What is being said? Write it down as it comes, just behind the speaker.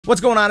What's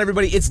going on,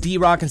 everybody? It's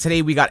D-Rock, and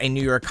today we got a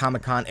New York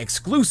Comic Con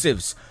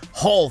exclusives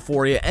haul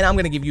for you, and I'm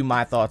going to give you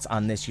my thoughts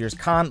on this year's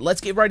con.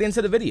 Let's get right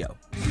into the video.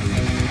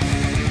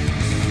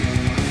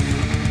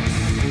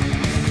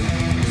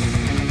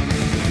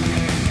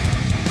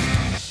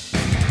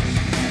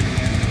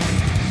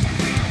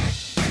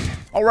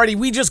 Alrighty,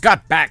 we just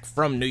got back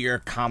from New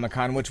York Comic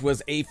Con, which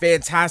was a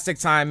fantastic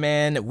time,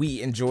 man.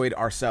 We enjoyed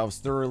ourselves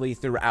thoroughly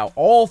throughout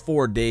all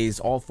 4 days.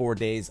 All 4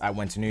 days I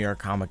went to New York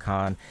Comic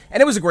Con,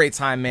 and it was a great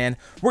time, man.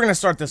 We're going to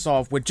start this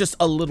off with just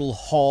a little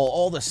haul,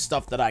 all the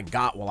stuff that I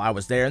got while I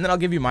was there, and then I'll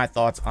give you my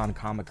thoughts on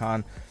Comic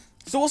Con.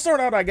 So we'll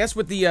start out, I guess,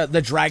 with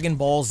the Dragon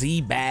Ball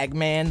Z bag,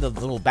 man, the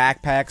little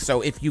backpack.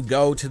 So if you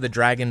go to the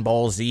Dragon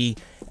Ball Z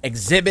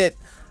exhibit,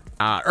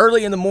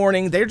 early in the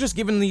morning, they're just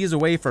giving these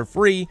away for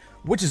free,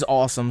 which is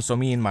awesome. So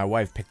me and my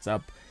wife picked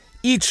up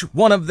each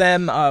one of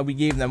them. We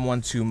gave them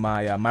one to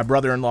my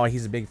brother-in-law.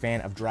 He's a big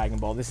fan of Dragon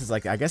Ball. This is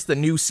like, I guess, the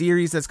new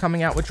series that's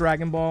coming out with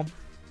Dragon Ball.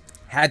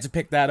 Had to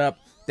pick that up.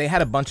 They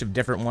had a bunch of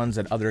different ones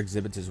at other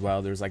exhibits as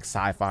well. There's like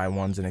sci-fi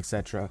ones and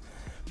etc.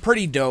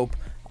 Pretty dope.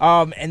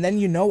 And then,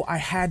 you know, I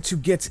had to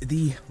get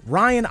the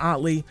Ryan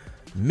Ottley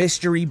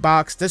mystery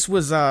box. This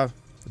was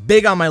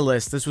big on my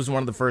list. This was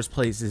one of the first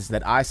places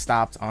that I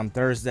stopped on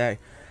Thursday.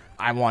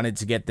 I wanted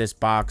to get this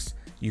box.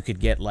 You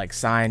could get like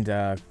signed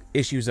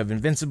issues of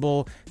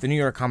Invincible, the New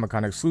York Comic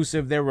Con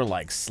exclusive. There were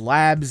like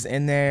slabs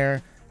in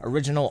there,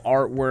 original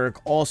artwork,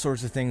 all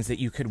sorts of things that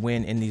you could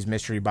win in these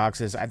mystery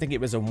boxes. I think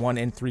it was a 1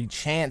 in 3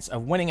 chance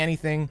of winning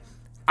anything.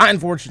 I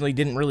unfortunately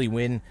didn't really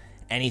win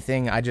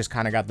anything. I just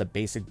kind of got the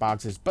basic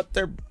boxes, but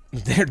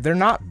they're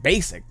not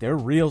basic. They're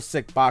real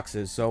sick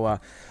boxes. So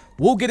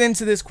we'll get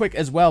into this quick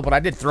as well, but I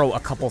did throw a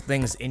couple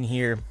things in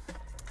here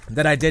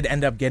that I did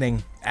end up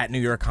getting at New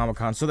York Comic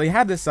Con. So they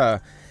had this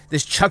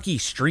this Chucky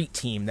street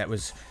team that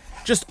was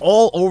just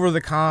all over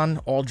the con,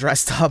 all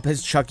dressed up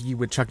as Chucky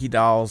with Chucky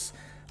dolls,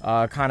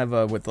 kind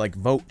of with like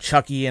Vote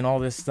Chucky and all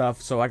this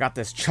stuff. So I got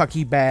this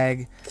Chucky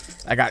bag.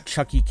 I got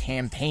Chucky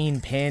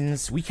campaign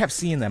pins. We kept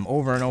seeing them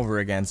over and over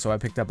again, so I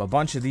picked up a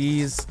bunch of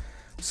these.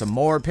 Some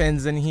more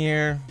pins in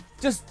here.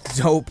 Just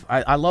dope.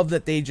 I love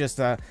that they just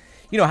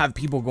you know, have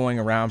people going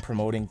around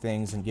promoting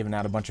things and giving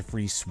out a bunch of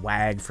free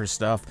swag for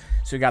stuff.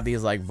 So we got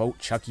these like Vote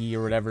Chucky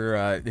or whatever,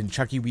 and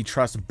Chucky We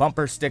Trust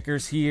bumper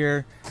stickers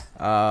here.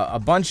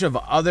 A bunch of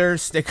other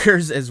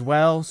stickers as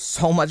well.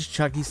 So much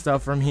Chucky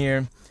stuff from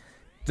here.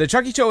 The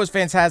Chucky show is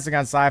fantastic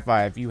on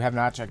Sci-Fi. If you have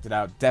not checked it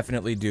out,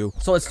 definitely do.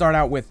 So let's start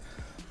out with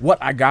what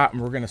I got,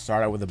 and we're going to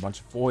start out with a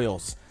bunch of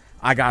foils.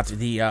 I got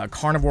the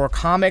Carnivore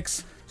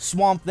Comics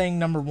Swamp Thing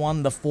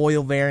 #1, the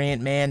foil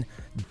variant, man.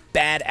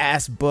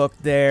 Badass book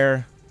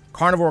there.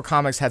 Carnivore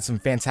Comics had some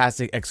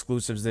fantastic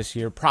exclusives this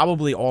year.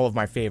 Probably all of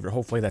my favorite.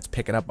 Hopefully that's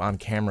picking up on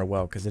camera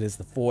well, because it is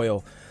the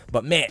foil.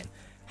 But man,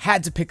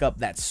 had to pick up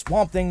that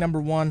Swamp Thing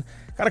 #1.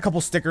 Got a couple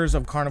stickers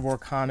of Carnivore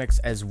Comics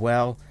as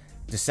well.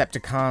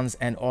 Decepticons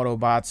and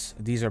Autobots.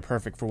 These are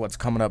perfect for what's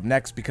coming up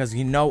next, because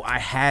you know I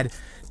had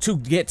to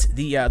get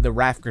the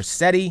Raph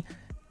Grassetti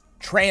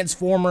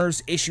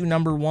Transformers issue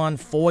 #1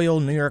 foil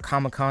New York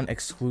Comic Con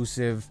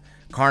exclusive.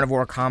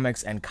 Carnivore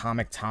Comics and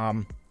Comic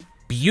Tom.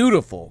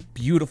 Beautiful,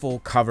 beautiful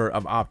cover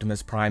of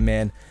Optimus Prime,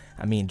 man.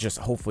 I mean, just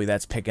hopefully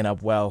that's picking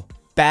up well.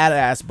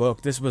 Badass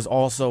book. This was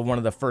also one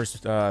of the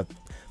first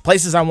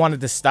places I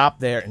wanted to stop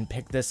there and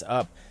pick this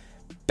up.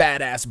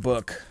 Badass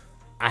book.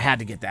 I had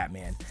to get that,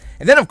 man.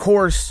 And then, of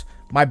course,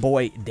 my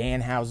boy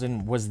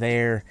Danhausen was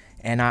there,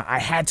 and I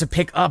had to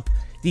pick up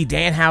the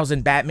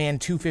Danhausen Batman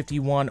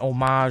 251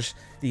 homage,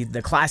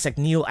 the classic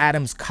Neil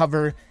Adams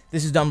cover.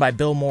 This is done by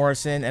Bill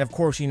Morrison, and of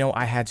course, you know,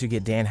 I had to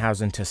get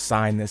Danhausen to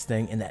sign this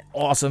thing in that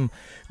awesome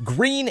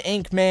green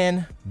ink,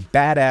 man.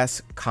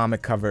 Badass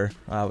comic cover.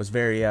 I was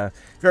very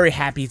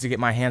happy to get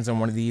my hands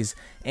on one of these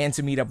and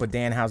to meet up with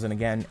Danhausen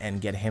again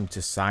and get him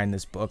to sign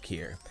this book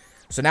here.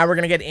 So now we're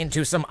going to get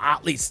into some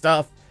Otley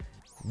stuff.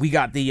 We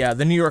got the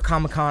New York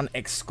Comic Con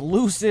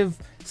exclusive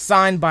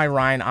signed by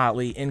Ryan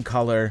Ottley in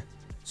color.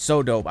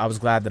 So dope. I was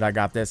glad that I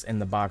got this in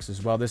the box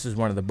as well. This is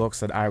one of the books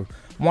that I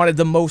wanted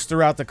the most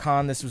throughout the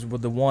con. This was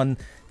the one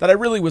that I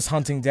really was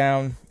hunting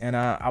down, and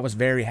I was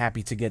very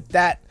happy to get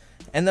that.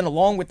 And then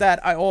along with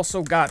that, I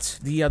also got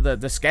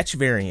the sketch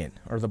variant,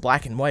 or the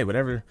black and white,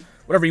 whatever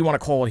you want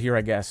to call it here,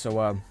 I guess.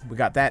 So we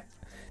got that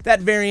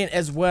variant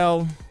as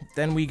well.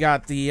 Then we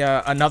got the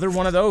another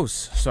one of those.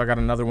 So I got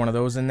another one of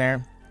those in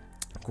there.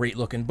 Great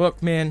looking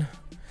book, man.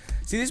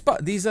 See,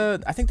 these I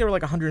think they were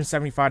like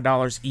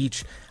 $175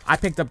 each. I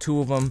picked up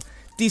 2 of them.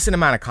 Decent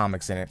amount of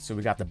comics in it. So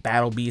we got the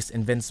Battle Beast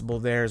Invincible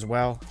there as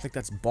well. I think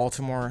that's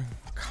Baltimore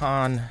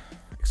Con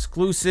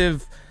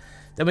exclusive.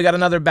 Then we got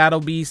another Battle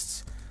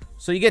Beast.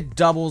 So you get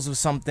doubles of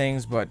some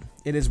things, but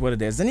it is what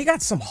it is. Then you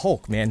got some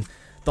Hulk, man.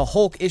 The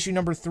Hulk issue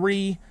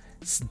 #3,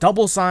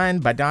 double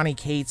signed by Donny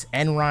Cates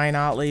and Ryan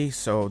Ottley.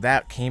 So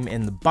that came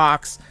in the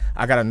box.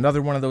 I got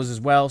another one of those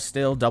as well.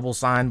 Still double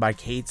signed by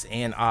Cates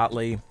and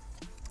Ottley.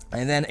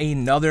 And then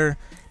another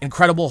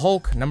Incredible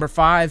Hulk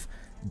 #5,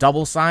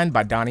 double signed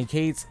by Donny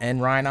Cates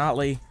and Ryan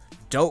Ottley.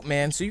 Dope,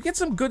 man. So you get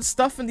some good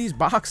stuff in these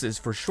boxes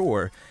for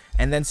sure.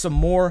 and then some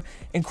more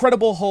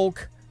Incredible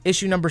Hulk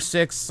issue number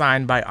 6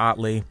 signed by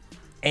Otley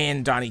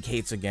and Donny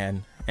Cates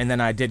again, and then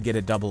I did get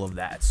a double of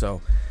that.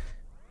 So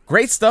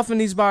great stuff in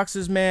these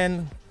boxes,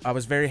 man. I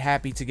was very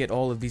happy to get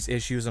all of these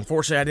issues.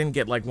 Unfortunately, I didn't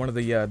get like one of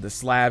the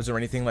slabs or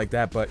anything like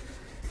that, but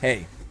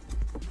hey,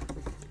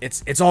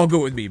 it's all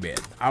good with me, man.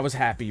 I was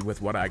happy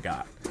with what I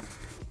got.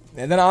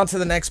 And then on to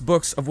the next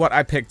books of what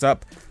I picked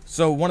up.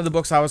 So one of the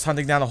books I was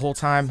hunting down the whole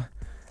time,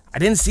 I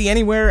didn't see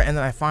anywhere, and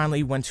then I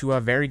finally went to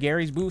Very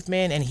Gary's booth,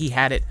 man, and he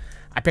had it.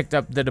 I picked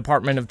up the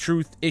Department of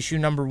Truth issue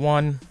number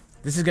 1.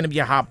 This is going to be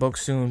a hot book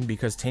soon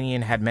because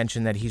Tinian had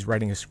mentioned that he's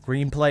writing a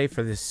screenplay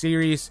for this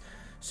series.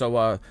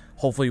 So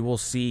hopefully we'll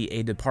see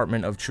a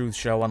Department of Truth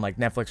show on like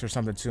Netflix or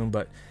something soon.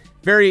 But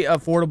very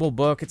affordable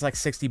book. It's like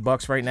 60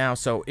 bucks right now.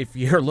 So if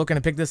you're looking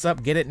to pick this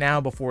up, get it now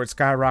before it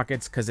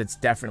skyrockets because it's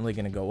definitely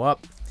going to go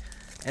up.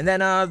 And then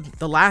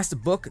the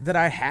last book that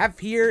I have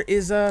here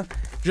is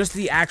just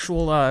the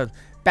actual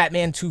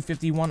Batman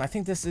 251. I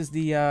think this is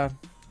the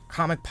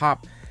Comic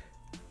Pop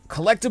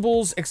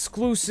Collectibles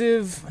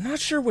exclusive. I'm not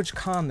sure which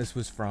con this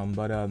was from,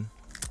 but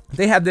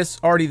they had this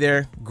already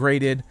there,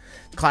 graded.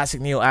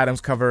 Classic Neil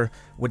Adams cover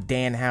with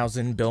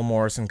Danhausen, Bill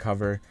Morrison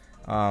cover.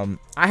 I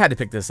had to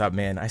pick this up,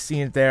 man. I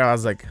seen it there. I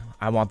was like,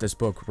 I want this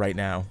book right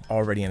now,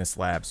 already in a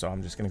slab, so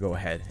I'm just going to go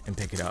ahead and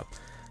pick it up.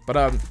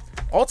 But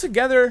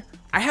altogether,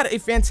 I had a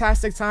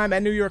fantastic time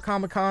at New York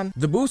Comic Con.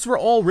 The booths were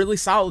all really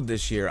solid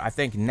this year. I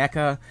think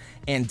NECA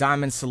and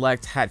Diamond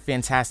Select had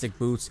fantastic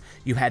booths.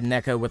 You had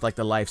NECA with like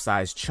the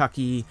life-size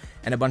Chucky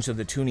and a bunch of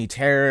the Toonie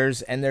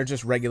Terrors, and they're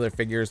just regular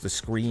figures. The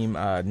Scream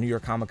New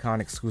York Comic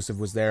Con exclusive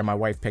was there. My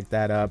wife picked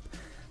that up.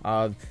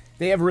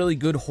 They have really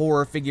good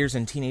horror figures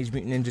and Teenage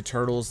Mutant Ninja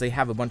Turtles. They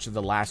have a bunch of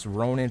the Last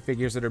Ronin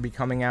figures that are be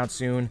coming out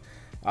soon.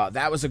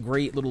 That was a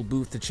great little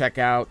booth to check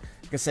out.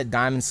 Like I said,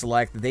 Diamond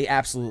Select, they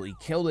absolutely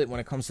killed it when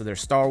it comes to their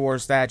Star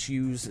Wars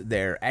statues,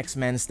 their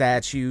X-Men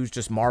statues,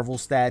 just Marvel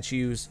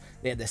statues.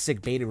 They had the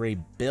sick Beta Ray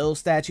Bill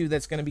statue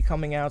that's going to be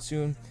coming out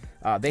soon.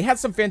 They had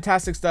some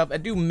fantastic stuff. I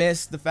do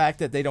miss the fact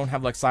that they don't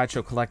have like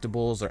Sideshow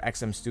Collectibles or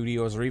XM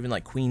Studios or even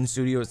like Queen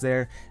Studios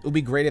there. It would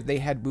be great if they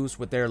had booths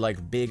with their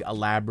like big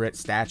elaborate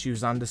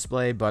statues on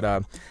display, but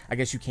I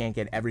guess you can't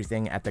get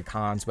everything at the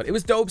cons. But it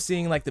was dope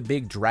seeing like the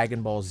big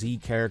Dragon Ball Z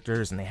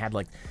characters, and they had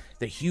like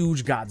the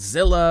huge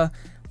Godzilla,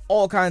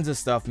 all kinds of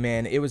stuff,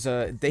 man. It was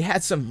they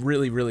had some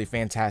really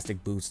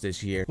fantastic booths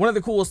this year. One of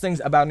the coolest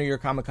things about New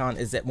York Comic Con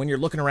is that when you're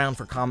looking around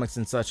for comics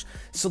and such,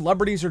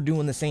 celebrities are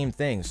doing the same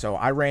thing. So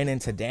I ran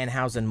into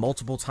Danhausen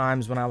multiple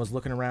times when I was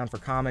looking around for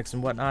comics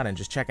and whatnot and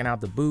just checking out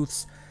the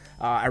booths.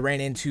 I ran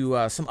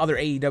into some other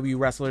AEW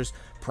wrestlers.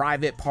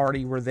 Private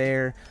Party were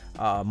there.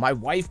 My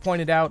wife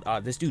pointed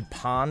out this dude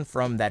Pon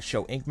from that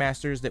show Ink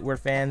Masters that we're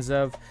fans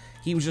of.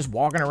 He was just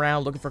walking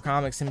around looking for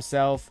comics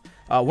himself.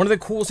 One of the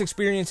coolest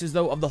experiences,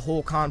 though, of the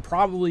whole con,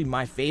 probably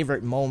my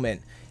favorite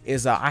moment,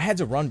 is I had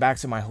to run back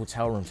to my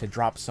hotel room to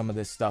drop some of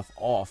this stuff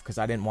off because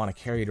I didn't want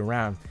to carry it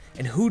around.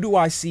 And who do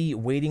I see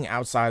waiting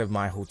outside of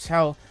my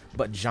hotel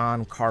but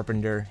John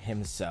Carpenter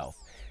himself?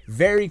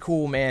 Very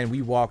cool, man.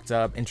 We walked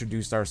up,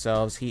 introduced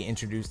ourselves. He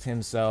introduced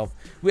himself.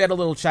 We had a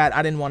little chat.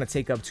 I didn't want to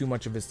take up too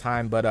much of his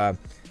time, but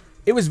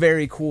it was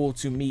very cool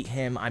to meet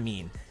him. I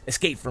mean,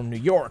 Escape from New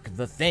York,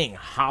 The Thing,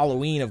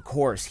 Halloween, of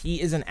course.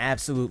 He is an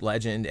absolute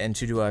legend, and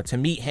to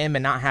meet him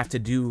and not have to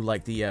do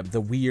like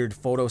the weird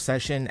photo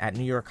session at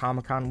New York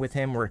Comic Con with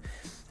him, where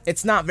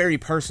it's not very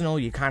personal.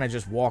 You kind of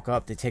just walk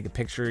up, they take a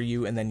picture of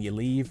you, and then you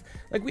leave.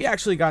 Like, we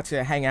actually got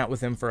to hang out with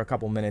him for a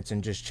couple minutes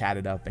and just chat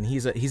it up, and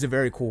he's a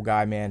very cool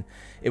guy, man.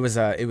 It was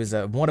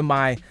one of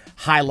my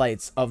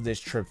highlights of this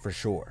trip for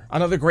sure.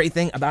 Another great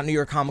thing about New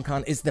York Comic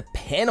Con is the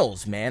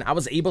panels, man. I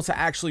was able to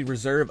actually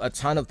reserve a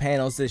ton of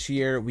panels this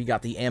year. We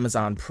got the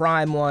Amazon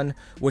Prime one,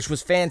 which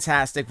was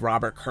fantastic.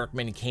 Robert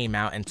Kirkman came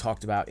out and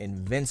talked about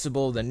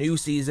Invincible, the new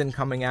season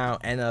coming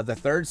out, and the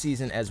third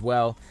season as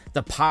well.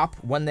 The pop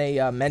when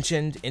they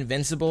mentioned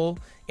Invincible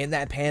in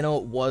that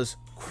panel was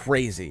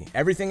crazy.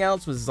 Everything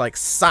else was like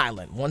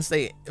silent. Once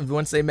they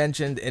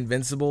mentioned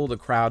Invincible, the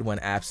crowd went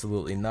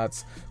absolutely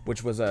nuts,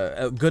 which was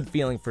a good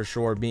feeling for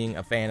sure, being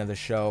a fan of the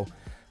show.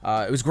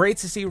 It was great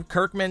to see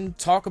Kirkman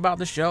talk about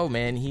the show,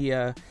 man.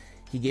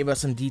 He gave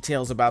us some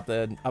details about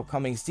the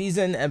upcoming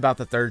season and about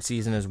the third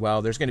season as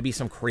well. There's going to be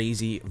some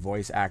crazy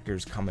voice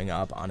actors coming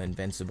up on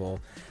Invincible.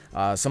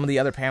 Some of the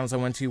other panels I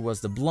went to was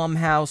the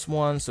Blumhouse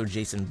one. So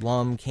Jason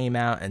Blum came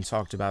out and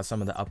talked about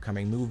some of the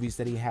upcoming movies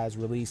that he has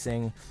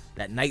releasing.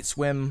 That Night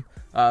Swim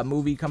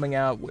movie coming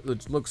out,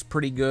 which looks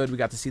pretty good. We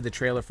got to see the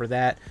trailer for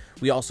that.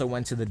 We also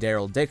went to the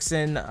Daryl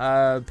Dixon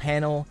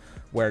panel,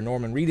 where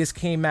Norman Reedus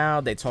came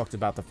out. They talked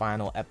about the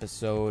final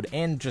episode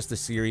and just the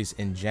series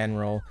in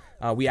general.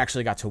 We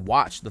actually got to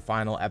watch the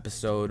final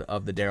episode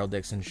of the Daryl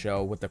Dixon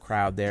show with the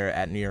crowd there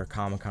at New York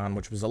Comic Con,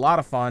 which was a lot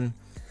of fun.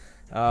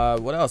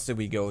 What else did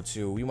we go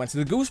to? We went to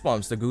the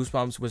Goosebumps. The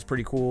Goosebumps was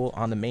pretty cool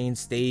on the main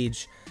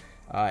stage.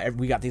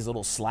 We got these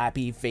little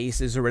slappy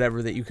faces or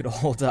whatever that you could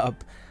hold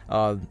up.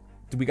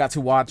 we got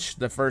to watch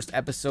the first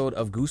episode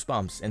of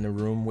Goosebumps in the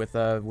room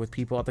with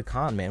people at the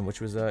con, man,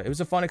 which was it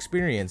was a fun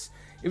experience.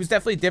 It was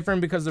definitely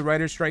different because the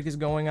writer's strike is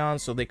going on,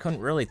 so they couldn't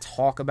really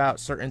talk about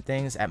certain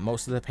things at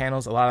most of the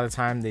panels. A lot of the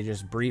time, they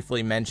just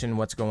briefly mentioned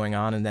what's going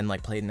on and then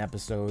like played an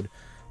episode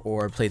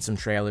or played some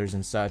trailers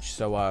and such.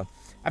 So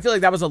I feel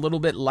like that was a little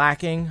bit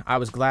lacking. I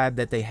was glad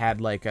that they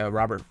had like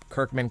Robert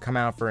Kirkman come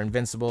out for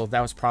Invincible. That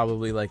was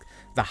probably like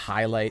the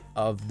highlight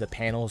of the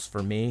panels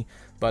for me.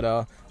 But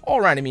all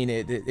around, I mean,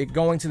 it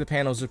going to the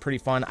panels was pretty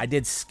fun. I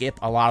did skip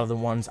a lot of the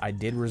ones I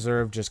did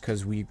reserve just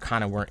because we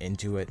kind of weren't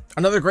into it.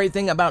 Another great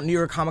thing about New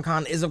York Comic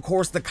Con is, of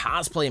course, the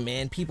cosplay,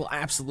 man. People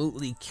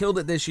absolutely killed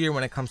it this year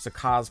when it comes to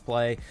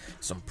cosplay.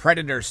 Some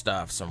Predator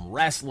stuff, some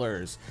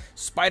wrestlers,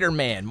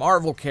 Spider-Man,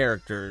 Marvel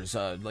characters,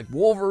 like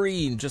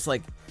Wolverine, just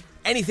like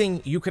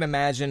anything you can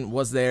imagine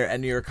was there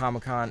at New York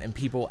Comic Con, and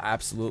people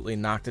absolutely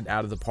knocked it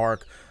out of the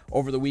park.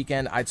 Over the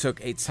weekend, I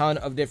took a ton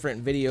of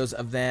different videos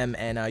of them,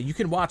 and you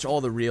can watch all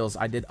the reels.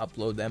 I did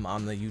upload them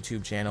on the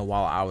YouTube channel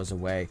while I was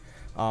away.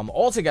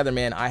 Altogether,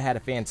 man, I had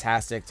a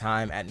fantastic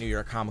time at New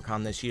York Comic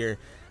Con this year.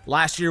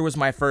 Last year was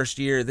my first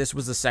year. This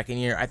was the second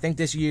year. I think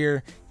this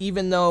year,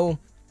 even though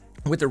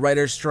with the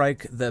writer's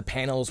strike, the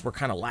panels were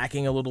kind of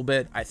lacking a little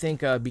bit, I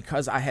think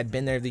because I had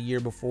been there the year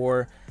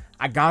before,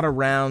 I got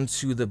around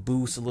to the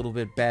booths a little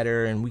bit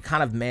better, and we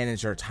kind of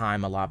managed our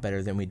time a lot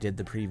better than we did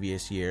the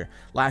previous year.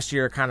 Last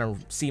year, it kind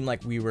of seemed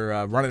like we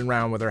were running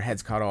around with our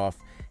heads cut off,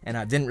 and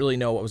I didn't really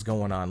know what was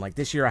going on. Like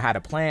this year, I had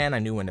a plan. I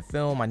knew when to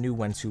film. I knew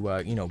when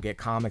to, you know, get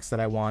comics that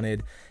I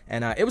wanted,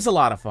 and it was a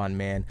lot of fun,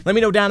 man. Let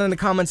me know down in the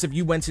comments if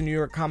you went to New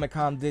York Comic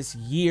Con this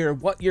year,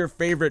 what your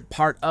favorite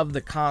part of the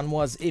con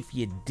was, if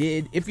you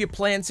did, if you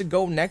plan to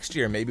go next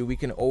year. Maybe we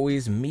can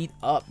always meet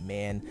up,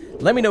 man.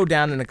 Let me know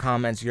down in the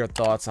comments your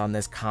thoughts on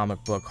this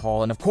comic book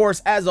haul, and of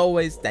course, as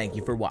always, thank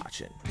you for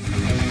watching.